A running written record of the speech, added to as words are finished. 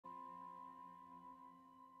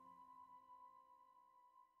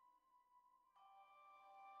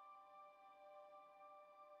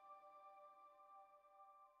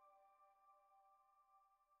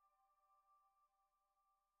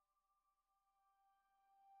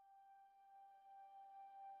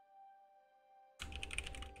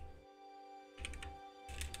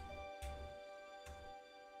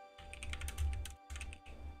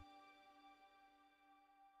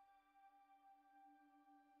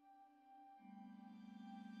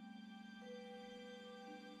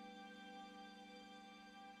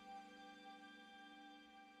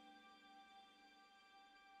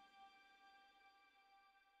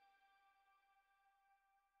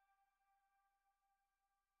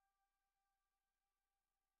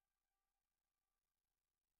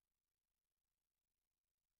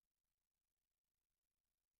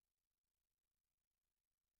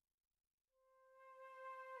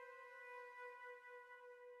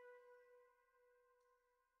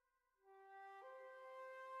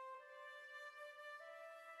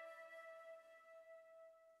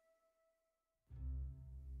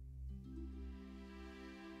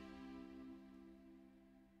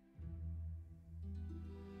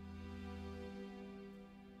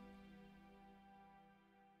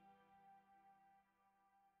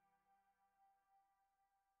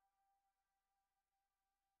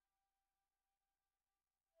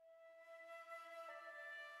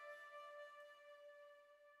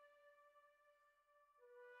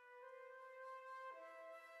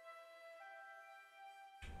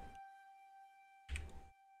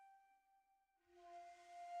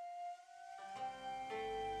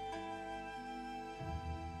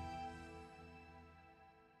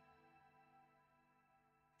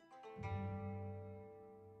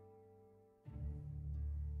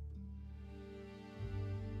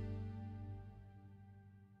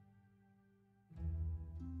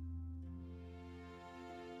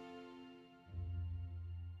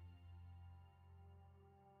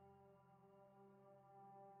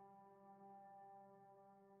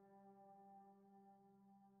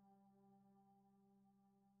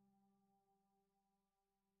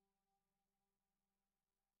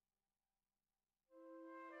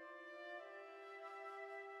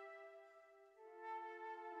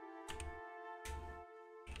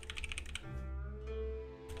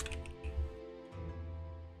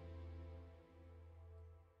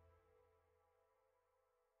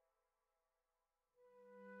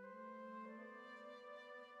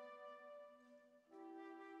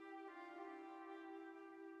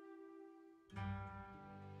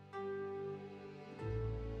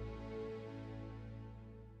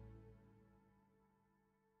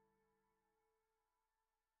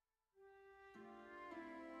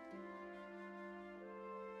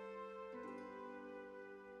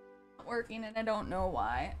working and I don't know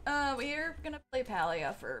why. We're gonna play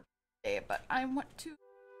Palia for a day, but I want to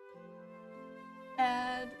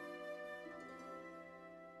add...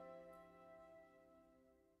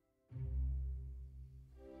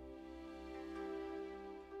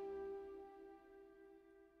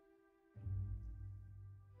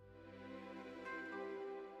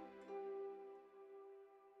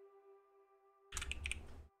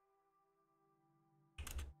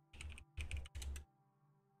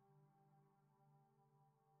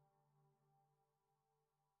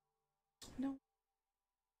 No.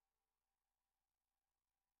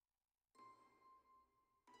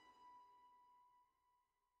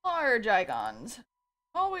 Large icons.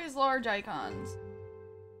 Always large icons.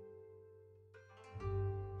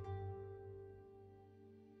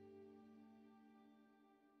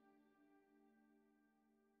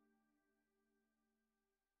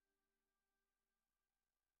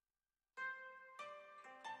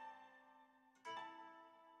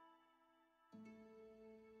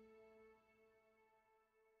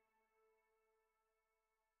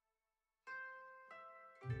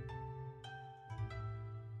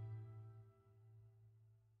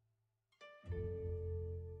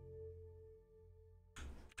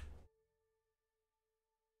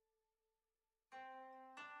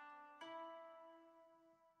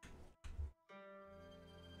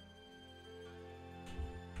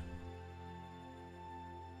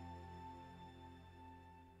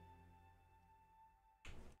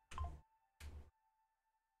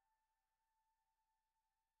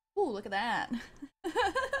 Ooh, look at that.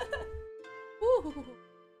 Ooh.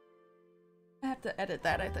 I have to edit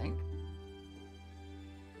that, I think.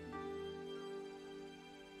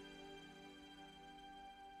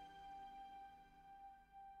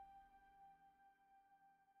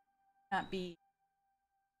 Not be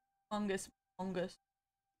fungus. I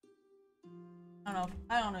don't know.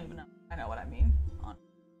 I don't even know. I know what I mean.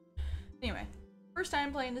 Anyway, first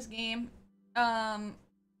time playing this game. Yeah.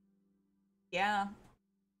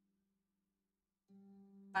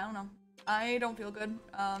 I don't know. I don't feel good.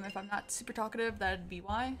 If I'm not super talkative, that'd be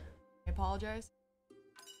why. I apologize.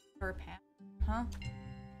 Or Pat. Huh?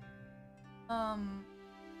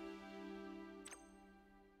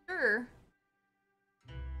 Sure.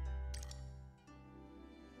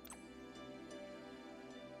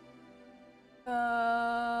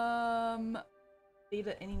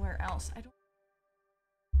 Data anywhere else? I don't.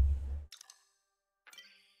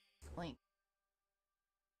 Link.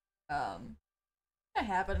 I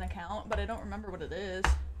have an account, but I don't remember what it is.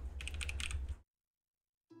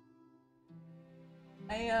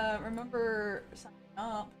 I remember signing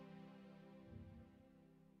up.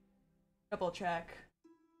 Double check.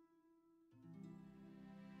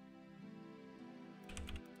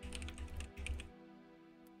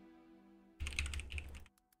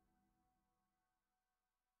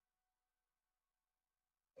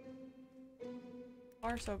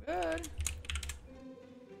 Far so good.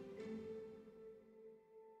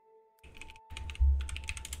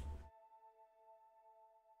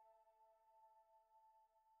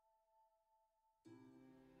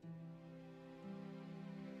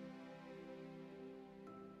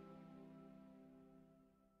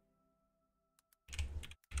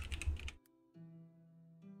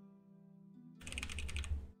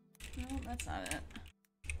 No, that's not it.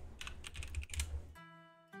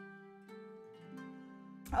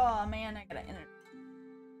 Oh man, I gotta enter.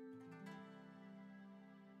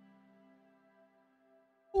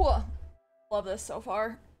 Ooh, love this so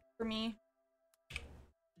far for me.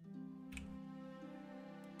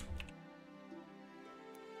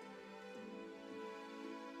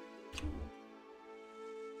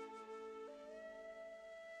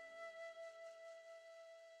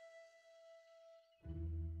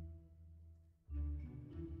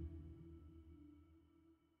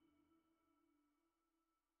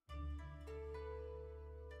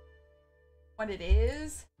 What it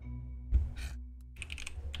is?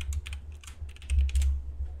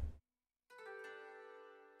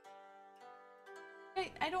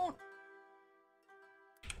 I don't.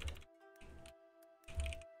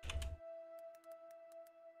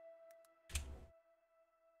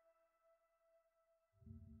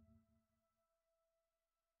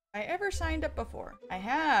 I ever signed up before? I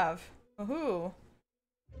have. Woohoo.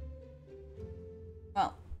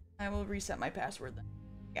 Well, I will reset my password then,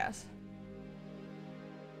 I guess.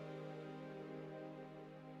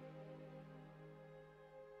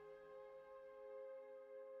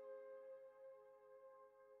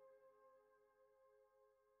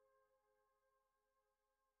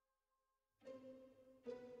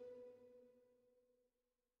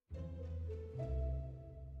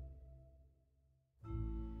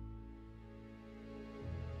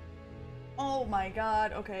 Oh my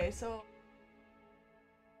god, okay, so...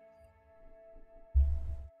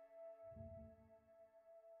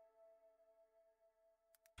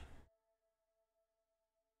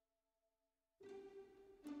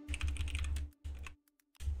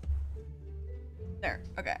 There,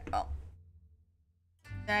 okay, well.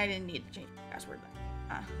 I didn't need to change my password,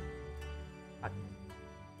 but... fuck.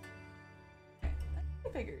 Okay, I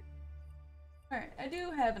figured. Alright, I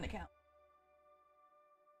do have an account.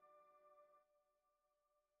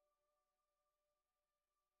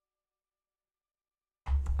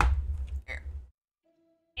 Here.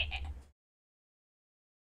 Yeah.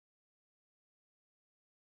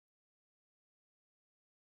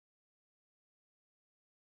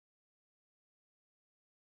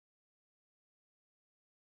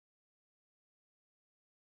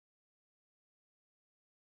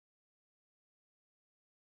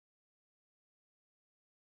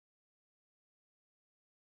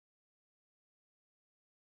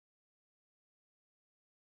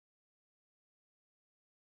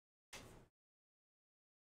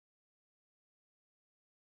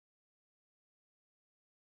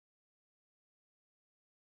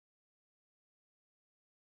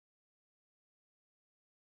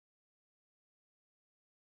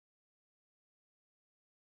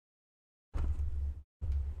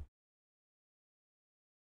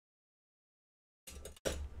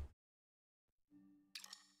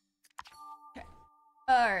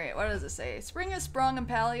 Alright, what does it say? Spring has sprung and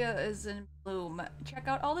Palia is in bloom. Check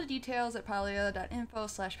out all the details at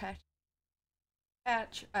palia.info/patch.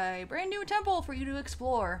 Patch a brand new temple for you to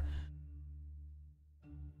explore.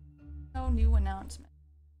 No new announcement.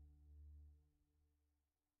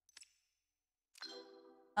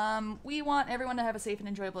 We want everyone to have a safe and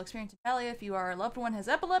enjoyable experience in Palia. If you or a loved one has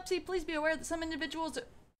epilepsy, please be aware that some individuals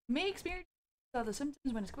may experience the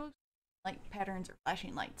symptoms when exposed to light patterns or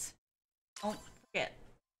flashing lights. Don't forget.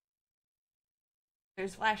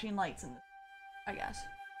 There's flashing lights in this, I guess.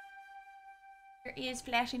 There is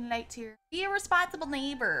flashing lights here. Be a responsible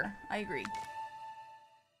neighbor. I agree.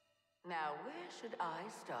 Now, where should I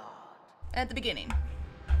start? At the beginning.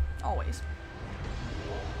 Always.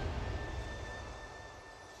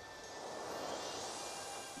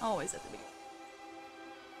 Always at the beginning.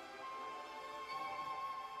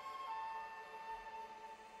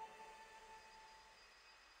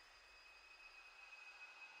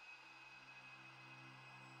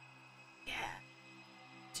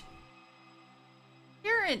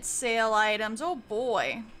 Clearance sale items, oh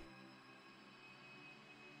boy.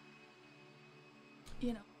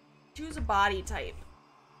 You know, choose a body type.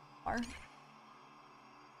 Or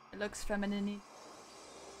it looks feminine.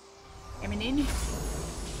 Feminine?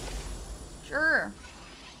 Sure.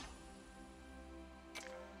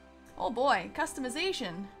 Oh boy,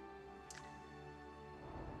 customization.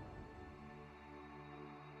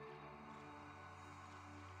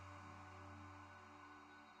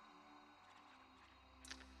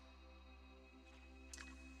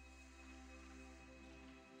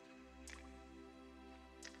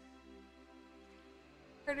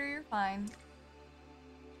 Carter, you're fine.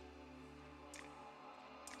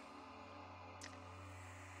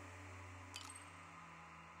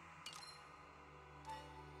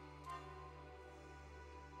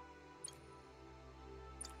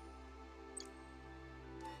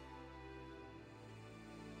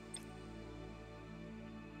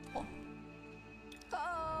 Cool.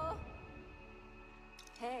 Oh.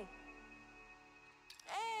 Hey.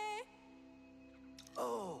 Hey.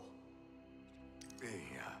 Oh. Yeah.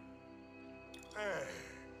 Hey.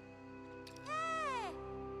 Hey.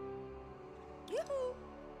 Yoo-hoo.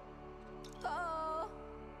 Oh.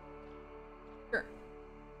 Sure.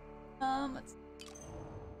 Let's...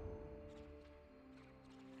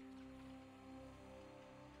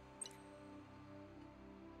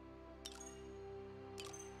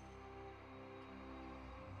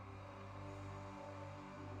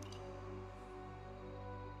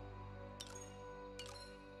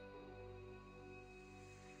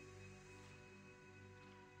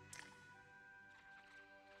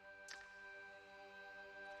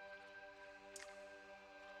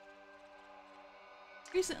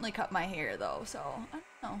 recently cut my hair though, so I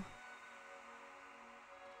don't know.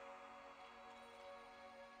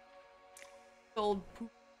 Old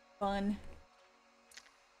poop bun.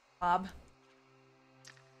 Bob.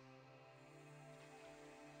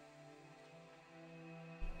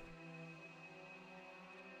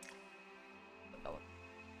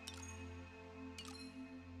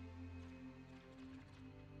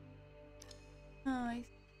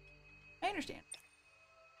 I understand.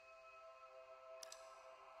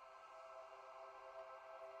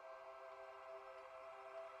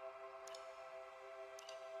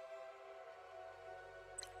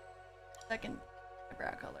 second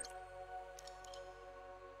eyebrow color.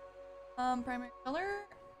 Primary color.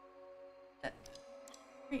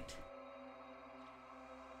 Great.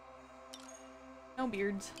 No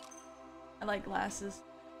beards. I like glasses.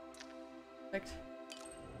 Perfect.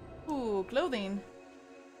 Ooh, clothing.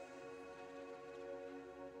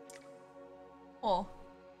 Oh.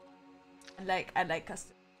 I like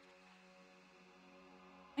custom.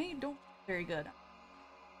 I don't very good.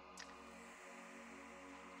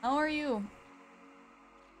 How are you?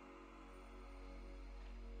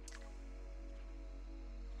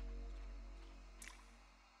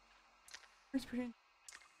 First person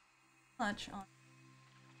much on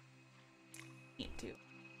need to.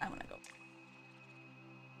 I wanna go.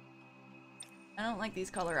 I don't like these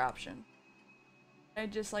color options. I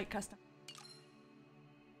just like custom.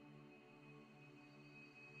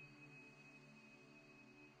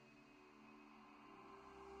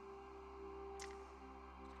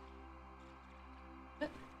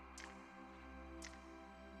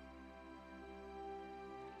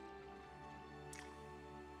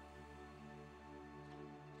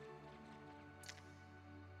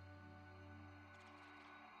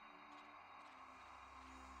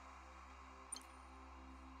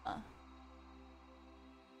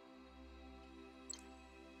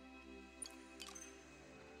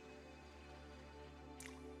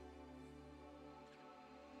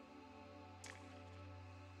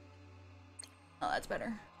 Oh, that's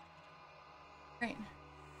better. Great.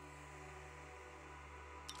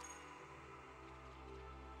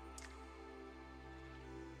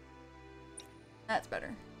 That's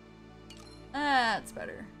better. That's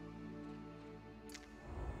better.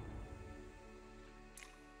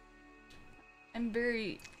 I'm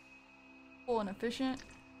very full and efficient.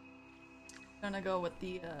 Gonna go with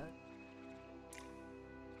the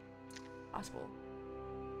possible.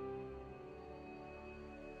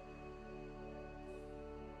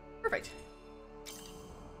 Perfect.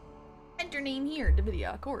 Enter name here,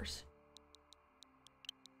 Davidia, of course.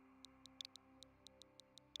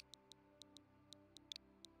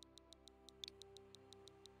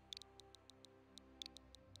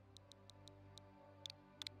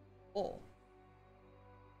 Oh.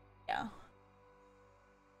 Yeah.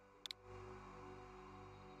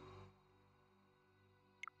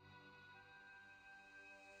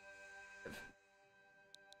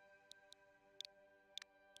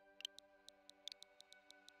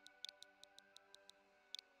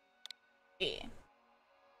 Yeah.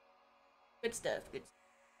 Good stuff, good stuff.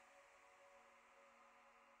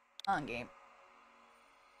 On game.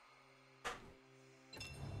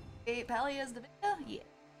 Hey, Palia's the video? Yeah.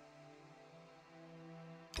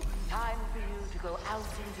 Time for you to go out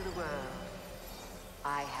into the world.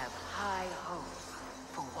 I have high hopes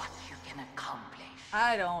for what you can accomplish.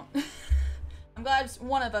 I don't. I'm glad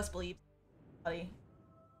one of us believes, buddy.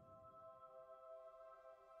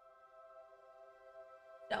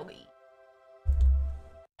 Doggy.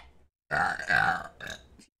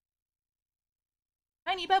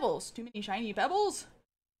 Shiny pebbles. Too many shiny pebbles?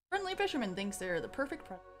 Friendly fisherman thinks they're the perfect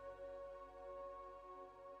present.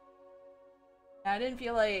 I didn't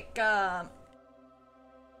feel like,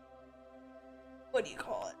 what do you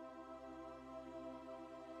call it?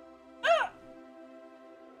 Ah!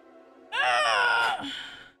 Ah!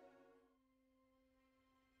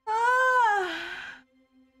 Ah!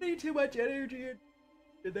 Need too much energy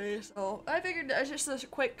today, so I figured just a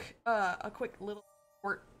quick little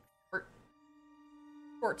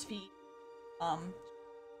sports feed,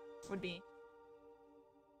 would be.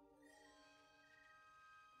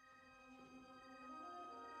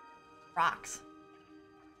 Rocks.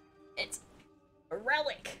 It's a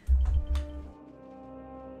relic.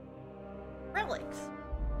 Relics.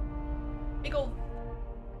 Big ol'.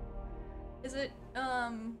 Is it,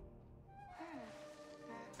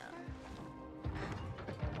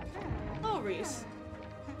 Hello, Reese.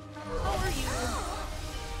 How are you?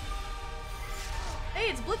 Hey,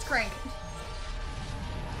 it's Blitzcrank.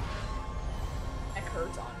 Neck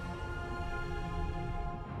hurts on.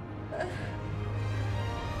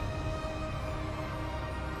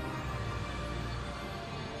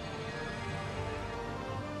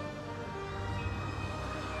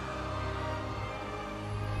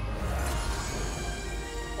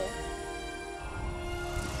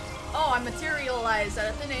 Oh, I materialized out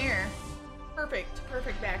of thin air. Perfect,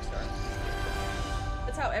 perfect backstory.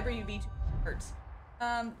 That's how every V2 starts.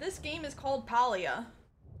 This game is called Palia.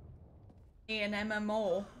 An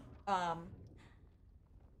MMO,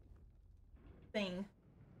 thing.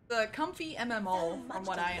 The comfy MMO, from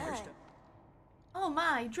what I understood. Oh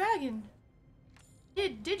my, dragon!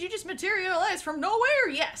 Did you just materialize from nowhere?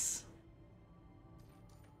 Yes!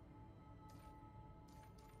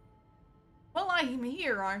 I'm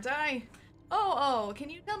here, aren't I? Oh, can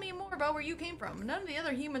you tell me more about where you came from? None of the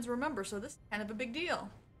other humans remember, so this is kind of a big deal.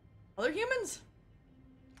 Other humans?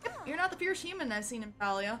 Yep, you're not the fierce human I've seen in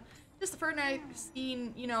Palia. Just the first I've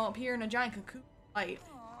seen, you know, appear in a giant cocoon light.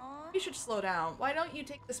 You should slow down. Why don't you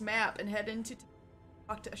take this map and head into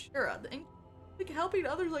talk to Ashura? The think helping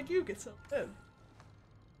others like you get so good.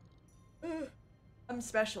 I'm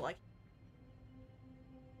special, like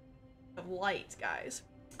of light, guys.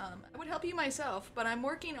 I would help you myself, but I'm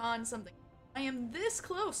working on something. I am this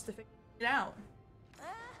close to figuring it out.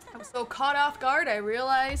 I was so caught off guard, I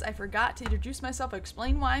realized I forgot to introduce myself and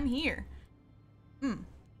explain why I'm here.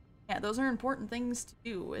 Yeah, those are important things to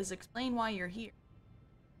do, is explain why you're here.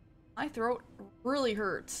 My throat really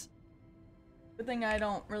hurts. Good thing I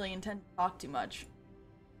don't really intend to talk too much.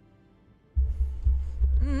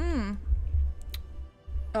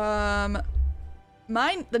 The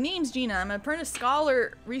name's Gina. I'm an apprentice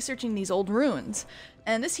scholar researching these old ruins.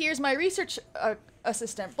 And this here's my research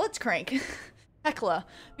assistant, Blitzcrank. Hecla.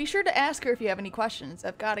 Be sure to ask her if you have any questions.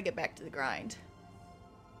 I've got to get back to the grind.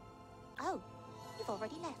 Oh, you've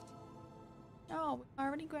already left. Oh, we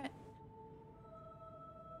already got.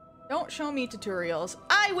 Don't show me tutorials.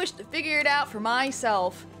 I wish to figure it out for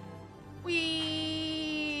myself.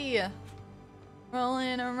 Whee!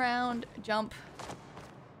 Rolling around, jump.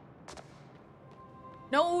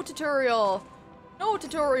 No tutorial. No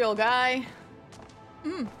tutorial, guy.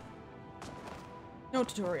 No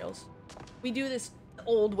tutorials. We do this the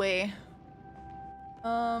old way.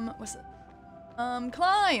 What's it?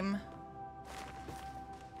 Climb.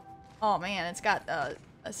 Oh man, it's got a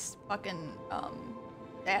fucking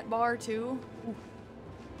stat bar too. Ooh.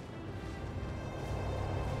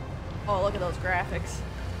 Oh, look at those graphics.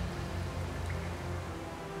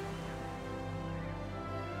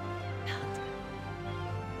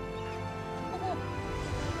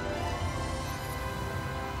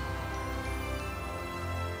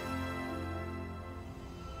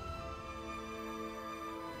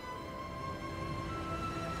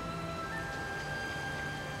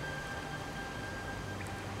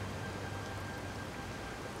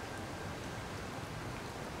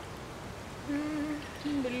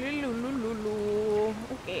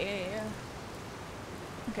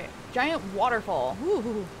 Okay, giant waterfall.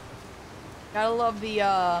 Woo-hoo. Gotta love the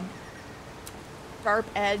sharp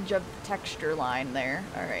edge of the texture line there.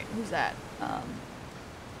 Alright, who's that?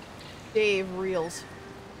 Dave Reels.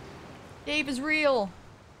 Dave is real!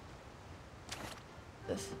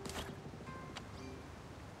 This.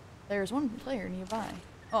 There's one player nearby.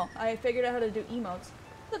 Oh, I figured out how to do emotes.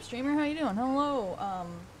 What's up, streamer? How you doing? Hello,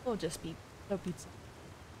 hello, just pizza.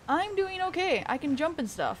 I'm doing okay. I can jump and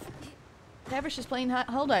stuff. Tavish is playing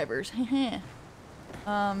Helldivers.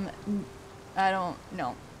 I don't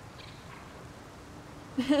know.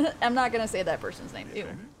 I'm not gonna say that person's name. Ew.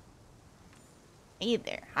 Hey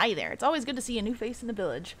there. Hi there. It's always good to see a new face in the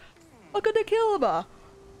village. Welcome to Kilba.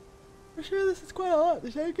 I'm sure this is quite a lot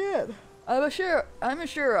to take in. I'm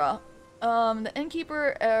Ashura. The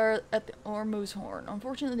innkeeper at the Ormuz Horn.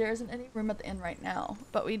 Unfortunately, there isn't any room at the inn right now,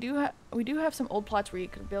 but we do have some old plots where you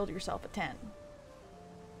could build yourself a tent.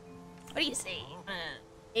 What do you say?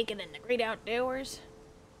 Take it in the great outdoors.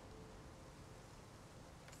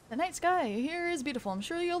 The night sky here is beautiful. I'm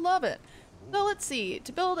sure you'll love it. So let's see.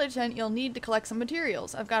 To build a tent, you'll need to collect some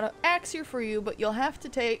materials. I've got an axe here for you, but you'll have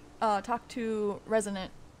to talk to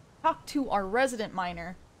our resident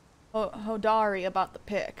miner, Hodari, about the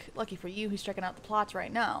pick. Lucky for you, he's checking out the plots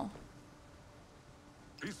right now.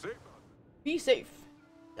 Be safe. Be safe.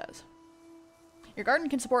 It does. Your garden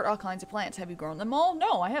can support all kinds of plants. Have you grown them all?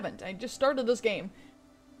 No, I haven't. I just started this game.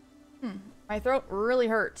 My throat really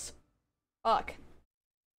hurts. Fuck.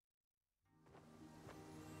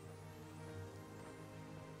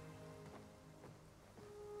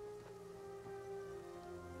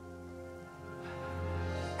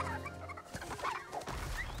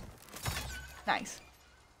 Nice.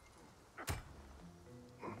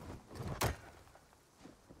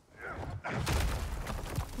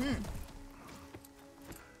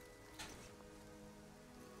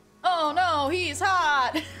 Oh no, he's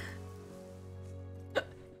hot! I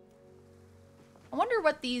wonder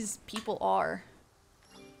what these people are.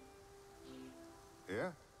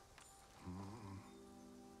 Yeah?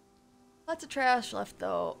 Lots of trash left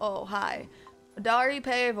though. Oh, hi. Dari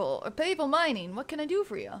Pavel Mining, what can I do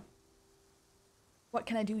for you? What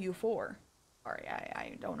can I do you for? Sorry,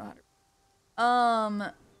 I don't know how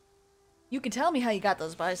to... You can tell me how you got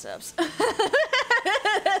those biceps.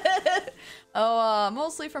 Oh,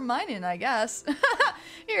 mostly from mining, I guess.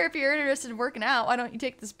 Here, if you're interested in working out, why don't you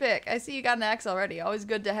take this pick? I see you got an axe already. Always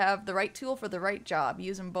good to have the right tool for the right job.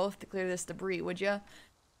 Use them both to clear this debris, would ya?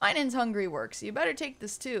 Mining's hungry work, so you better take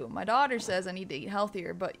this too. My daughter says I need to eat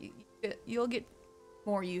healthier, but you'll get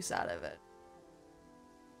more use out of it.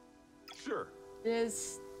 Sure. It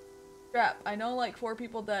is strep. I know like 4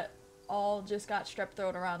 people that all just got strep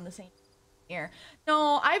throat around the same year.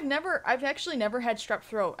 No, I've actually never had strep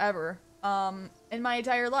throat ever, in my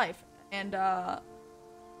entire life. And, I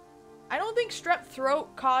don't think strep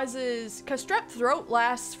throat causes, cause strep throat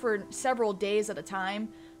lasts for several days at a time.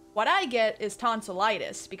 What I get is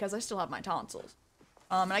tonsillitis, because I still have my tonsils.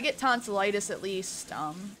 And I get tonsillitis at least,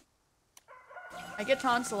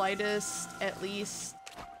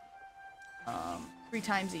 3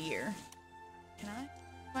 times a year. Can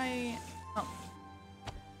I?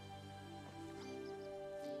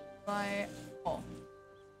 Oh.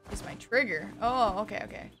 Is my trigger. Oh, okay,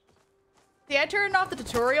 okay. See, I turned off the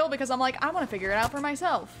tutorial because I'm like, I want to figure it out for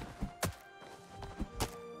myself.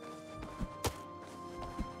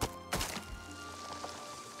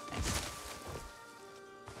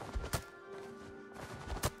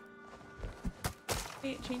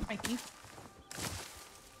 Wait, change my key.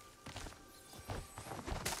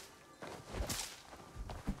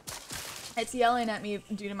 It's yelling at me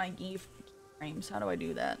due to my key frames. How do I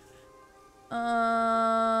do that?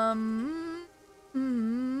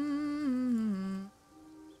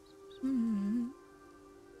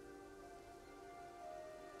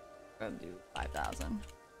 Gotta do 5,000.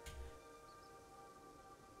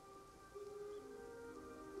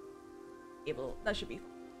 That should be.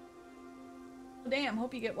 Oh, damn,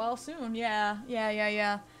 hope you get well soon. Yeah.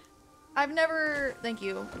 I've never, thank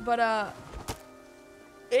you, but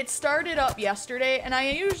it started up yesterday, and I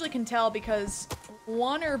usually can tell because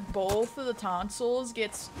one or both of the tonsils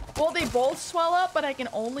gets, well, they both swell up, but I can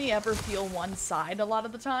only ever feel one side a lot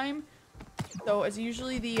of the time. So it's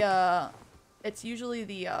usually the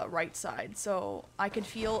right side. So I can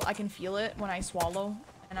feel it when I swallow,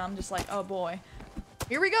 and I'm just like, oh boy,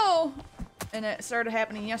 here we go. And it started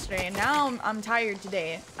happening yesterday, and now I'm tired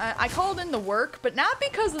today. I called in to work, but not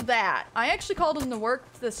because of that. I actually called in to work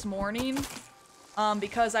this morning,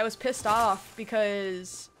 because I was pissed off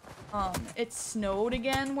because it snowed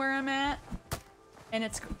again where I'm at, and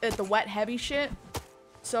it's the wet heavy shit.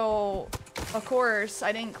 So of course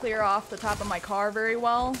I didn't clear off the top of my car very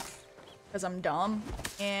well because I'm dumb,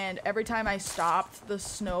 and every time I stopped the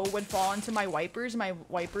snow would fall into my wipers. My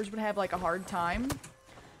wipers would have like a hard time,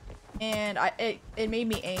 and it made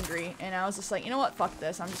me angry, and I was just like, you know what, fuck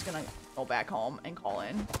this, I'm just gonna go back home and call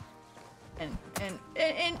in.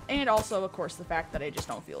 And also, of course, the fact that I just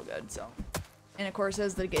don't feel good, so. And of course,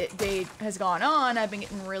 as the day has gone on, I've been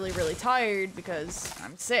getting really, really tired because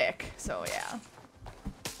I'm sick, so yeah.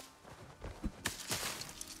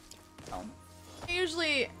 So,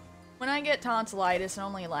 usually, when I get tonsillitis, it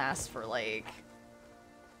only lasts for like...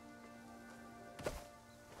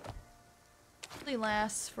 It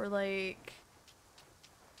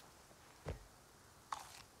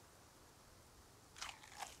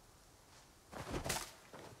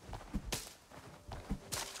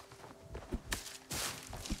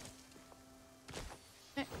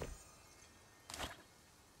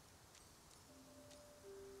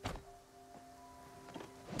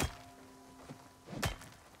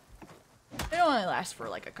only lasts for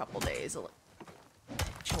like a couple days.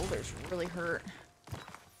 Shoulders really hurt.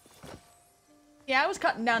 Yeah, I was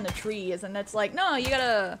cutting down the trees, and it's like, no, you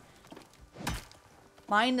gotta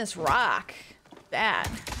mine this rock. That.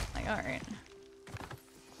 Like, alright.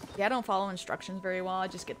 Yeah, I don't follow instructions very well. I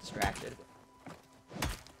just get distracted.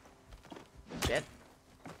 Shit.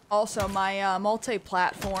 Also, my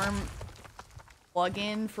multi-platform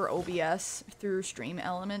plugin for OBS through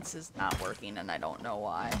StreamLoots is not working, and I don't know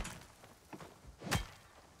why.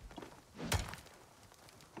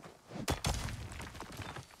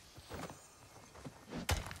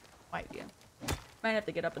 Might have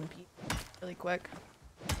to get up and pee really quick.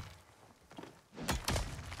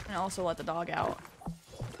 And also let the dog out.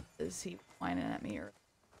 Is he whining at me or...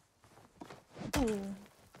 Ooh.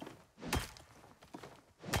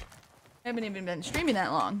 I haven't even been streaming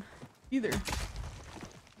that long either.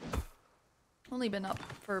 Only been up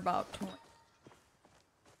for about 20.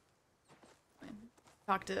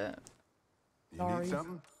 Talk to... You need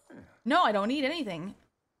something? No, I don't need anything.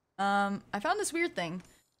 I found this weird thing.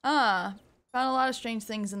 Found a lot of strange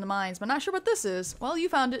things in the mines, but not sure what this is. Well, you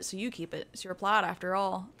found it, so you keep it. It's your plot, after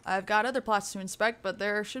all. I've got other plots to inspect, but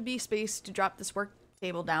there should be space to drop this work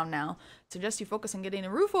table down now. Suggest you focus on getting a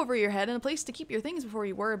roof over your head and a place to keep your things before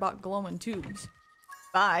you worry about glowing tubes.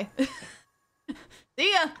 Bye.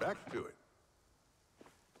 See ya. Back to it.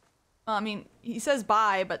 I mean, he says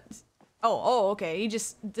bye, but oh, okay. He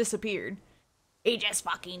just disappeared. He just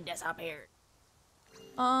fucking disappeared.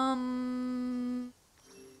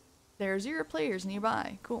 There are 0 players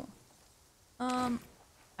nearby. Cool. I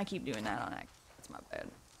keep doing that on accident. That's my bad.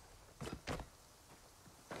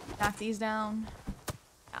 Knock these down.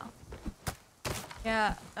 Ow.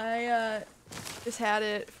 Yeah, I just had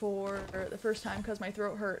it for the first time because my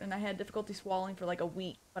throat hurt and I had difficulty swallowing for like a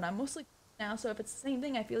week. But I'm mostly now, so if it's the same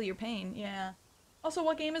thing, I feel your pain. Yeah. Also,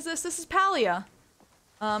 what game is this? This is Palia.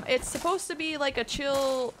 It's supposed to be like a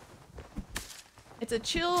chill... It's a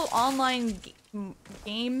chill online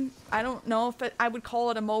game. I don't know if I would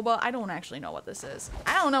call it a MOBA. I don't actually know what this is.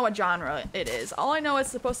 I don't know what genre it is. All I know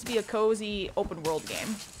it's supposed to be a cozy open world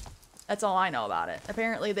game. That's all I know about it.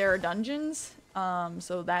 Apparently there are dungeons,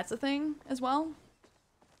 so that's a thing as well.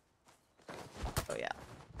 Oh yeah.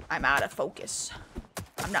 I'm out of focus.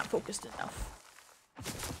 I'm not focused enough.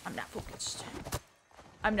 I'm not focused.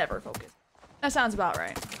 I'm never focused. That sounds about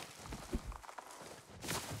right.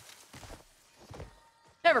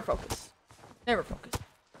 Never focused. Never focused.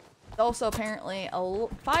 It's also apparently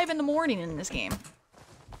 5 in the morning in this game.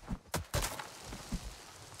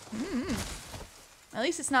 At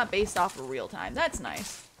least it's not based off of real time. That's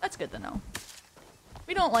nice. That's good to know.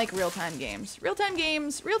 We don't like real-time games. Real-time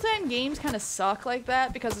games kind of suck like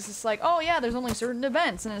that because it's just like, oh yeah, there's only certain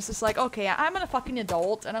events, and it's just like, okay, I'm a fucking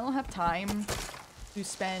adult and I don't have time to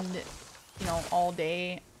spend, you know, all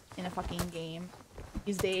day in a fucking game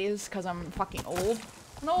these days because I'm fucking old.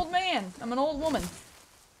 I'm an old man. I'm an old woman.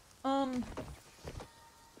 Old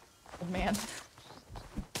man.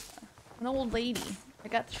 An old lady. I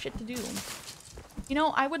got shit to do. You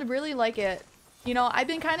know, I would really like it. You know, I've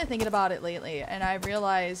been kind of thinking about it lately, and I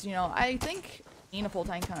realized, you know, I think being a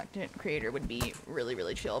full-time content creator would be really,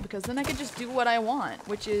 really chill, because then I could just do what I want,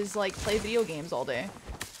 which is, like, play video games all day.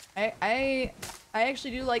 I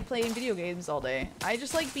actually do like playing video games all day. I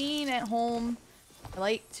just like being at home. I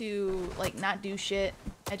like to, like, not do shit.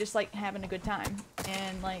 I just like having a good time.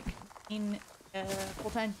 And, like, being a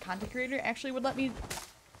full-time content creator actually would let me do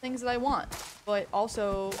things that I want. But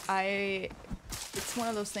also, it's one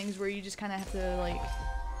of those things where you just kind of have to, like,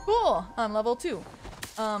 cool, on level 2.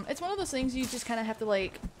 It's one of those things you just kind of have to,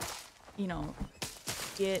 like, you know,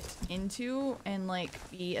 get into and, like,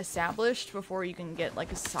 be established before you can get,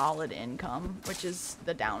 like, a solid income, which is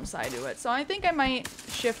the downside to it. So I think I might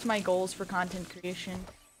shift my goals for content creation.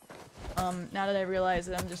 Now that I realize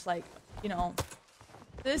that I'm just like, you know,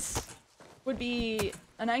 this would be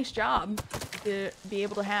a nice job to be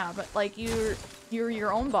able to have. But, like, you're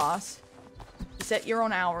your own boss. You set your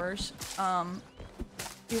own hours.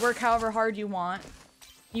 You work however hard you want.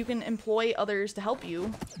 You can employ others to help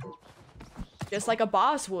you. Just like a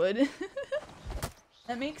boss would.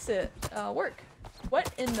 That makes it work. What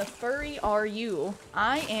in the furry are you?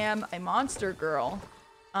 I am a monster girl.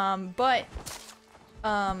 But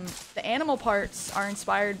the animal parts are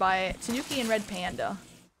inspired by Tanuki and Red Panda.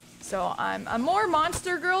 So I'm more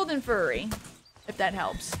monster girl than furry, if that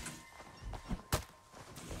helps.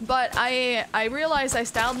 But I realized I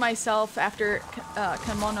styled myself after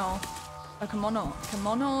kimono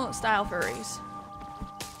style furries.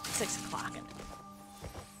 6 o'clock.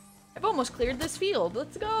 I've almost cleared this field.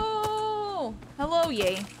 Let's go! Hello,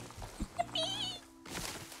 yay.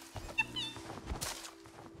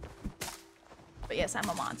 But yes, I'm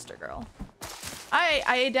a monster girl. I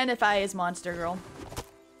identify as monster girl.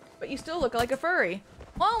 But you still look like a furry.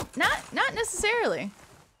 Well, not necessarily.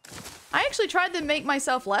 I actually tried to make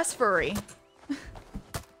myself less furry.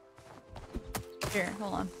 Here,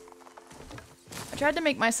 hold on. I tried to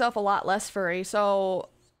make myself a lot less furry, so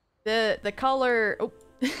the color... Oh.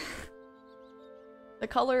 The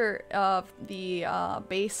color of the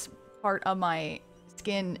base part of my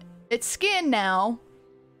skin, it's skin now.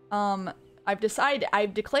 I've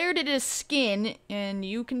declared it as skin, and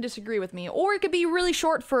you can disagree with me, or it could be really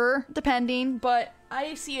short fur, depending, but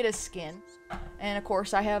I see it as skin. And of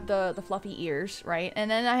course I have the fluffy ears, right? And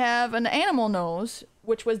then I have an animal nose,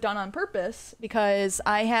 which was done on purpose because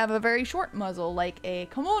I have a very short muzzle like a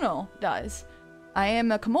kimono does. I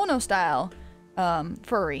am a kimono style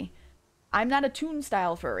furry. I'm not a toon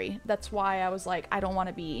style furry. That's why I was like, I don't want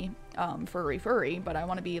to be furry, but I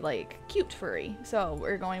want to be like cute furry. So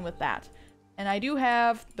we're going with that. And I do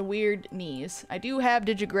have the weird knees. I do have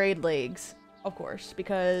digigrade legs, of course,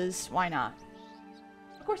 because why not?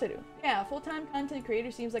 Of course I do. Yeah, full-time content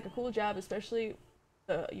creator seems like a cool job, especially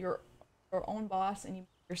your own boss and you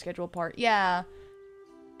your schedule part. Yeah.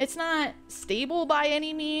 it's not stable by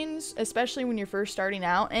any means, especially when you're first starting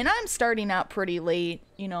out. And I'm starting out pretty late,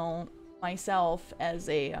 you know, myself as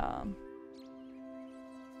a, you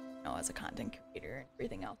know, as a content creator and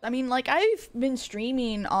everything else. I mean, like, I've been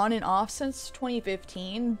streaming on and off since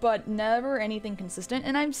 2015, but never anything consistent,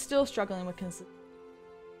 and I'm still struggling with consistency.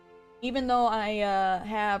 Even though I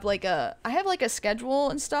have like a schedule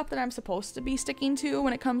and stuff that I'm supposed to be sticking to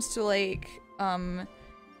when it comes to like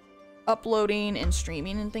uploading and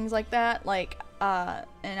streaming and things like that, like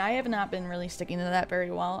and I have not been really sticking to that very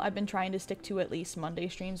well. I've been trying to stick to at least Monday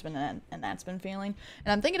streams, but and that's been failing.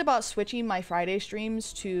 And I'm thinking about switching my Friday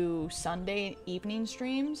streams to Sunday evening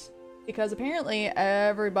streams, because apparently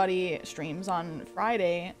everybody streams on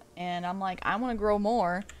Friday, and I'm like, I want to grow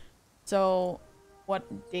more, so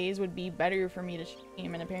what days would be better for me to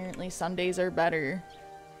stream? And apparently Sundays are better,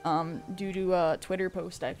 due to a Twitter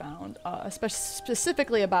post I found,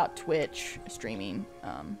 specifically about Twitch streaming.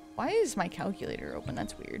 Why is my calculator open?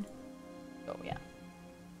 That's weird. So yeah.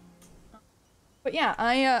 But yeah,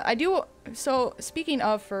 I do. So speaking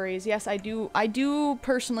of furries, yes, I do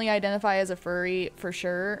personally identify as a furry for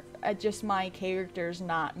sure. Just my character's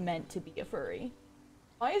not meant to be a furry.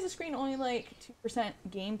 Why is the screen only like 2%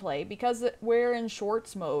 gameplay? Because we're in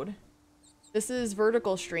shorts mode. This is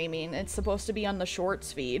vertical streaming. It's supposed to be on the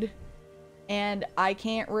shorts feed. And I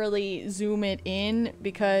can't really zoom it in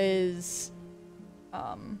because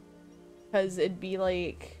it'd be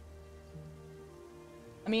like,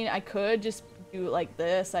 I mean, I could just do it like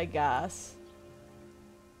this, I guess.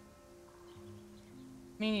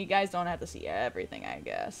 I mean, you guys don't have to see everything, I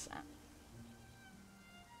guess.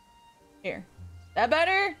 Here. That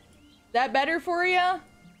better? That better for you?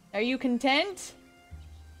 Are you content?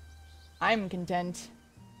 I'm content.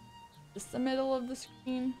 Just the middle of the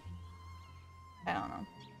screen? I don't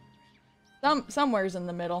know. Somewhere's in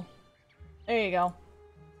the middle. There you go.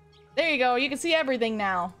 There you go. You can see everything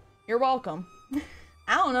now. You're welcome.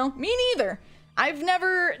 I don't know. Me neither. I've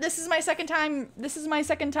never. This is my second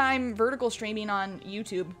time vertical streaming on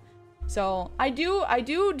YouTube. So I do I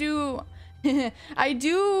do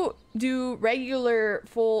regular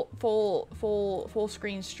full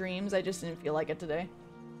screen streams. I just didn't feel like it today.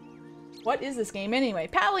 What is this game anyway?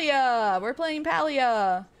 Palia! We're playing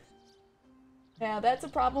Palia! Yeah, that's a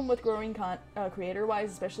problem with growing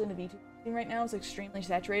creator-wise, especially in the VTuber scene right now. It's extremely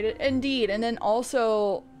saturated. Indeed, and then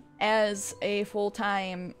also, as a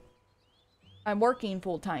full-time... I'm working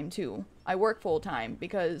full-time, too. I work full-time,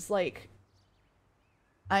 because, like...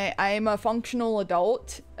 I'm a functional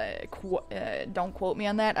adult. Don't quote me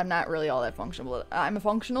on that. I'm not really all that functional. I'm a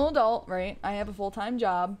functional adult, right? I have a full-time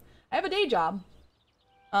job. I have a day job.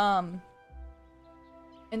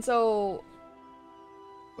 And so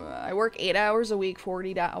I work 8 hours a week,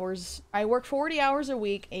 40 hours. I work 40 hours a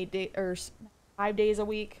week, 5 days a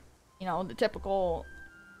week. You know, the typical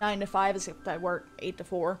 9 to 5, except I work 8 to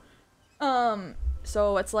 4.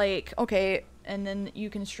 So it's like, okay, and then you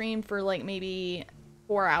can stream for like maybe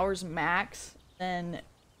 4 hours max, then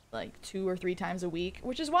like 2 or 3 times a week,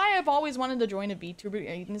 which is why I've always wanted to join a VTuber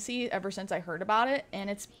agency ever since I heard about it, and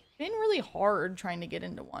it's been really hard trying to get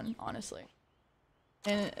into one, honestly.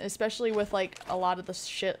 And especially with like a lot of the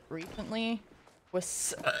shit recently with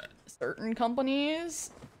certain companies.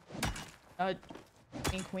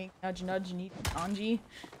 Wink wink, nudge nudge, need kanji.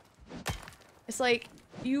 It's like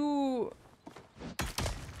you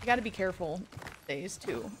gotta be careful days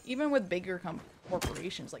too, even with bigger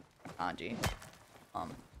corporations like kanji.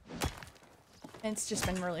 It's just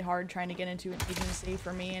been really hard trying to get into an agency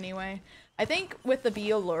for me anyway. I think with the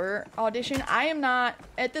VLure audition, I am not,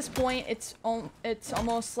 at this point, it's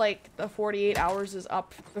almost like the 48 hours is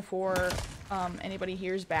up before anybody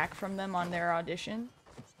hears back from them on their audition.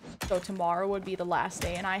 So tomorrow would be the last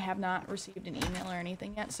day, and I have not received an email or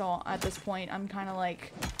anything yet, so at this point, I'm kind of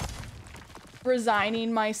like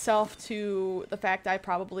resigning myself to the fact I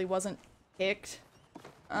probably wasn't picked.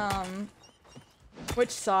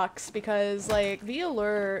 Which sucks, because like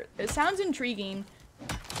VLure, it sounds intriguing,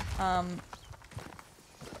 and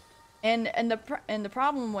the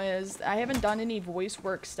problem was I haven't done any voice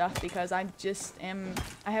work stuff because I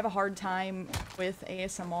have a hard time with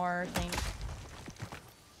ASMR things,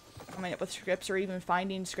 coming up with scripts or even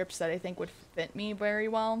finding scripts that I think would fit me very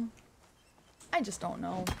well. I just don't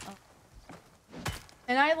know.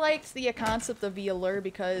 And I liked the concept of VLure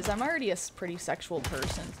because I'm already a pretty sexual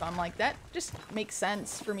person, so I'm like, that just makes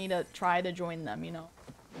sense for me to try to join them, you know?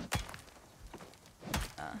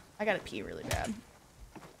 I gotta pee really bad.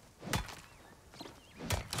 I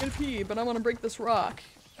gotta pee, but I wanna break this rock.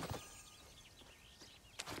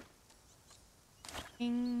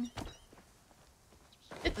 Ding.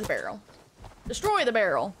 Hit the barrel. Destroy the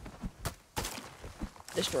barrel.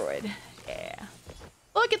 Destroyed. Yeah.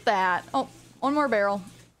 Look at that. Oh, one more barrel.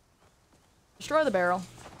 Destroy the barrel.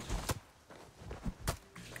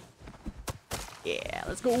 Yeah,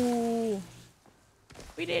 let's go.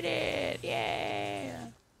 We did it. Yeah.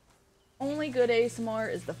 Only good ASMR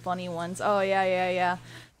is the funny ones. Oh, yeah.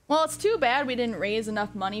 Well, it's too bad we didn't raise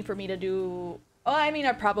enough money for me to do... Oh, I mean,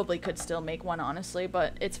 I probably could still make one, honestly,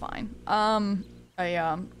 but it's fine.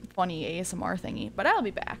 A funny ASMR thingy. But I'll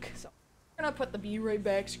be back, so... I'm gonna put the be right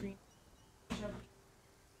back screen.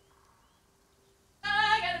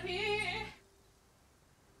 I gotta pee!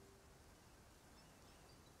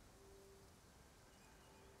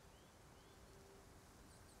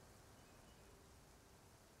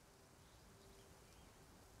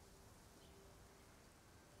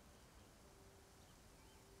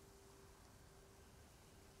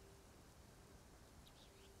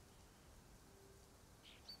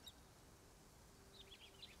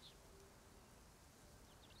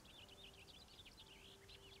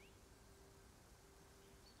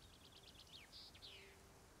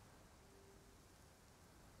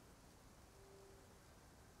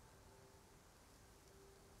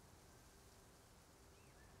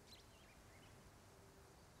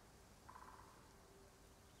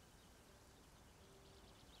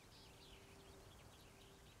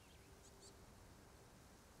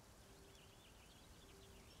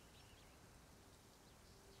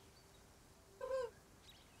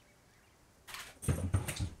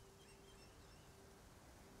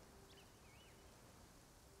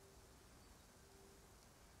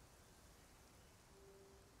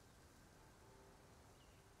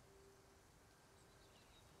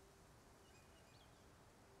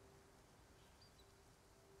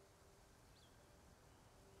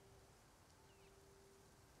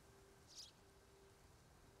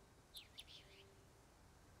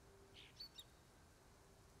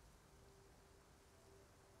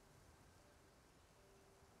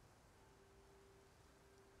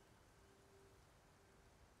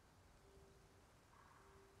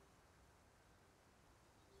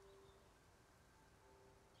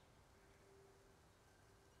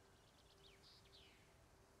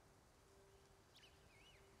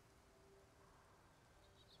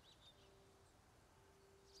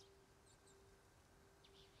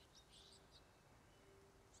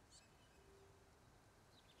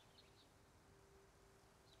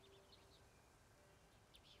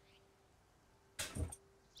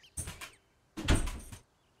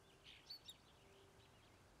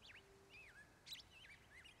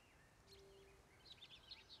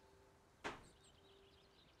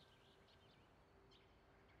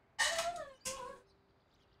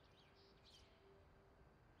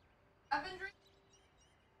 I've been drinking.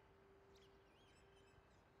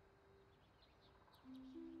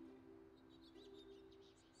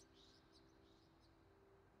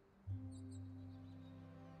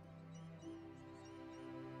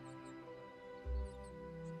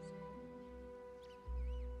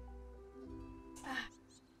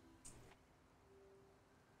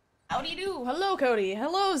 Howdy do. Hello, Cody.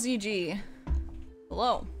 Hello, ZG.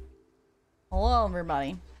 Hello. Hello,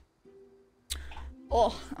 everybody.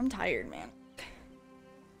 Oh, I'm tired, man.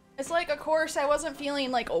 It's like, of course, I wasn't feeling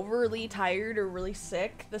like overly tired or really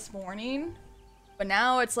sick this morning, but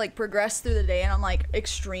now it's like progressed through the day and I'm like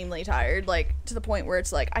extremely tired, like to the point where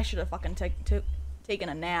it's like I should have fucking taken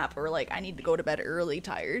a nap, or like I need to go to bed early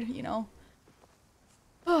tired, you know?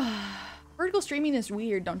 Vertical streaming is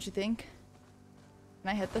weird, don't you think?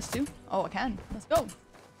 Can I hit this too? Oh, I can. Let's go.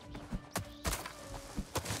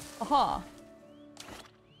 Aha.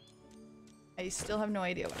 I still have no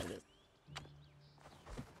idea what it is.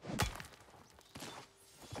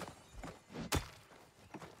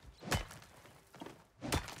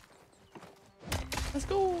 Let's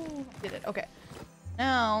go. Did it. Okay.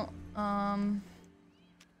 Now,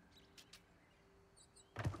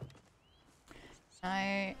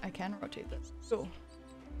 I can rotate this. Go.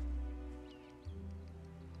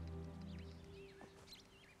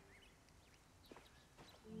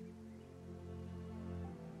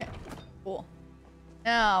 Okay. Cool.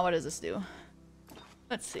 Now, what does this do?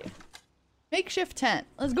 Let's see. Makeshift tent.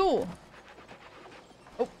 Let's go.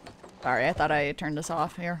 Oh, sorry. I thought I turned this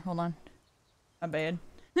off. Here, hold on. My bad.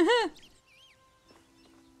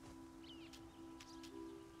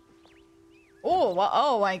 Oh,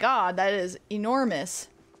 oh my god, that is enormous.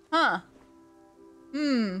 Huh.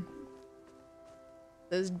 This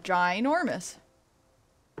is ginormous.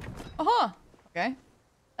 Uh-huh. Okay.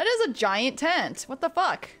 That is a giant tent. What the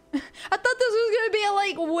fuck? I thought this was gonna be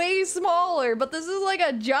like way smaller, but this is like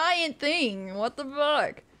a giant thing. What the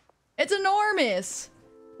fuck? It's enormous.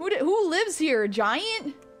 Who lives here? A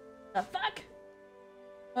giant? The fuck?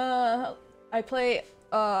 I play,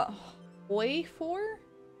 Hoi 4?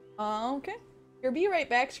 Okay. Your be right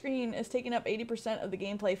back screen is taking up 80% of the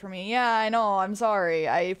gameplay for me. Yeah, I know. I'm sorry.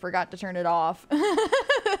 I forgot to turn it off.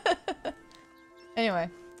 Anyway.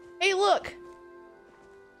 Hey, look!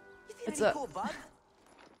 It's a... cool bug?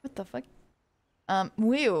 What the fuck?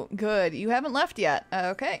 Whew, good. You haven't left yet.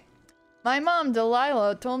 Okay. My mom,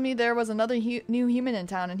 Delilah, told me there was another new human in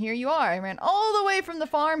town, and here you are. I ran all the way from the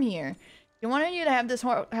farm here. She wanted you to have this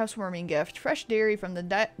housewarming gift. Fresh dairy from the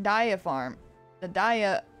Dia farm. The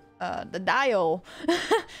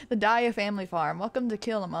Dia family farm. Welcome to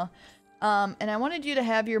Kilima. And I wanted you to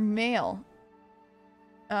have your mail.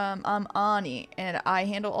 I'm Ani, and I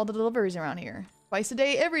handle all the deliveries around here. Twice a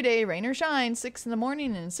day, every day, rain or shine, 6 in the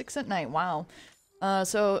morning and 6 at night. Wow.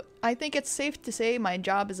 So I think it's safe to say my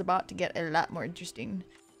job is about to get a lot more interesting.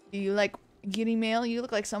 Do you like getting mail? You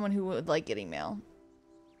look like someone who would like getting mail.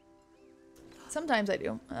 Sometimes I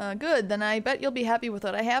do. Good, then I bet you'll be happy with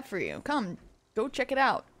what I have for you. Come, go check it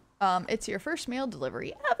out. It's your first mail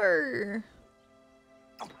delivery ever.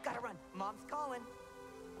 Oh, gotta run. Mom's calling.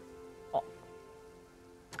 Oh.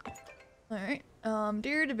 Alright.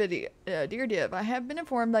 Dear Div, I have been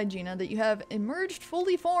informed by Gina that you have emerged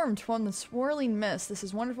fully formed from the swirling mist. This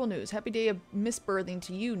is wonderful news. Happy day of misbirthing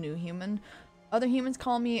to you, new human. Other humans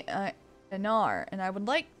call me Anar, and I would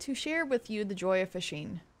like to share with you the joy of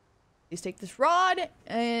fishing. Please take this rod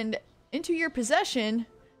and into your possession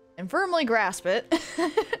and firmly grasp it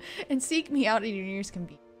and seek me out at your nearest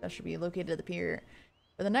convenience. That should be located at the pier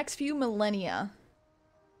for the next few millennia.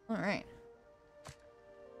 Alright.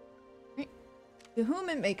 To whom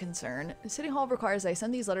it may concern, the City Hall requires I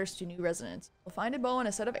send these letters to new residents. You'll find a bow and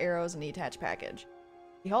a set of arrows in the attached package.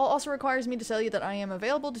 The Hall also requires me to tell you that I am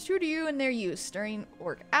available to tutor you in their use. During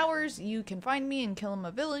work hours, you can find me in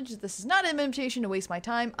Kilima Village. This is not an invitation to waste my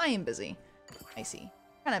time. I am busy. I see.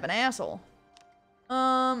 Kind of an asshole.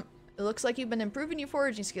 It looks like you've been improving your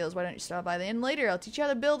foraging skills. Why don't you stop by the inn later? I'll teach you how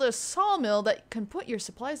to build a sawmill that can put your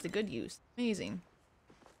supplies to good use. Amazing.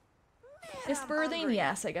 Misbirthing?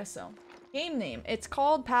 Yes, I guess so. Game name. It's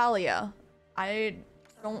called Palia. I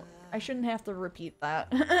shouldn't have to repeat that.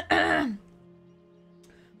 My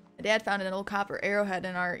dad found an old copper arrowhead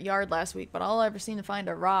in our yard last week, but all I ever seem to find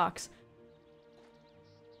are rocks.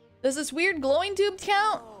 Does this weird glowing tube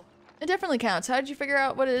count? It definitely counts. How did you figure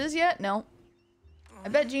out what it is yet? No. I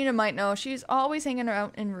bet Gina might know. She's always hanging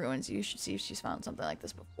out in ruins. You should see if she's found something like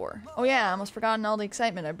this before. Oh yeah, I almost forgotten all the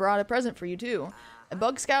excitement. I brought a present for you too. A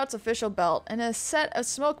Bug Scout's official belt, and a set of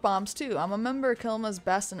smoke bombs too. I'm a member of Kilima's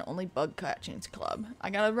best and only bug catching club. I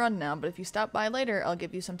gotta run now, but if you stop by later, I'll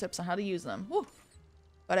give you some tips on how to use them. Woo.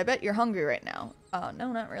 But I bet you're hungry right now.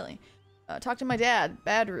 No, not really. Talk to my dad,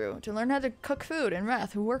 Badru, to learn how to cook food, and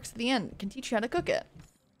Wrath, who works at the inn, can teach you how to cook it.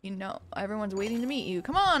 You know, everyone's waiting to meet you.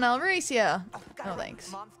 Come on, I'll race ya! No thanks.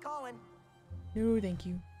 Mom's calling. No, thank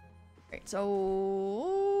you. Great, so...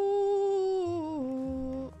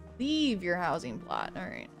 Leave your housing plot.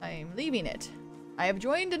 Alright, I'm leaving it. I have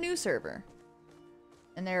joined a new server.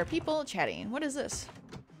 And there are people chatting. What is this?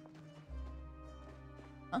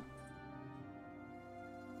 Huh?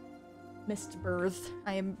 Mist birth.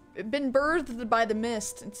 I am been birthed by the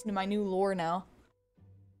mist. It's my new lore now.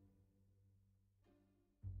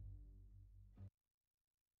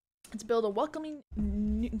 Let's build a welcoming,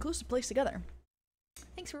 inclusive place together.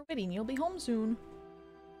 Thanks for waiting. You'll be home soon.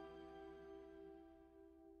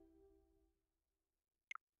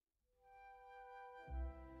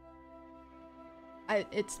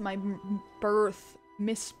 It's my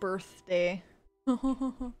misbirthday. Ho ho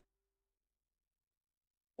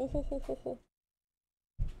ho ho ho.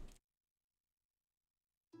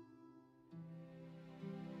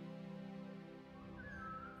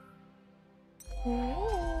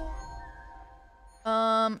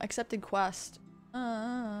 Accepted quest.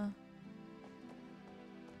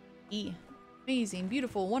 E. Amazing,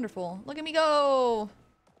 beautiful, wonderful. Look at me go!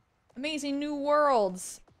 Amazing new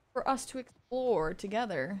worlds for us to explore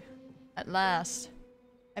together. At last.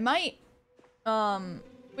 I might,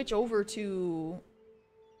 switch over to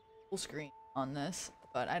full screen on this,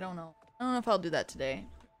 but I don't know. I don't know if I'll do that today.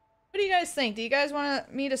 What do you guys think? Do you guys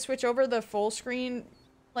want me to switch over the full screen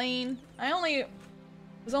playing? I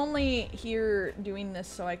was only here doing this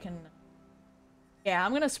so I can... Yeah,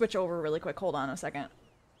 I'm gonna switch over really quick. Hold on a second.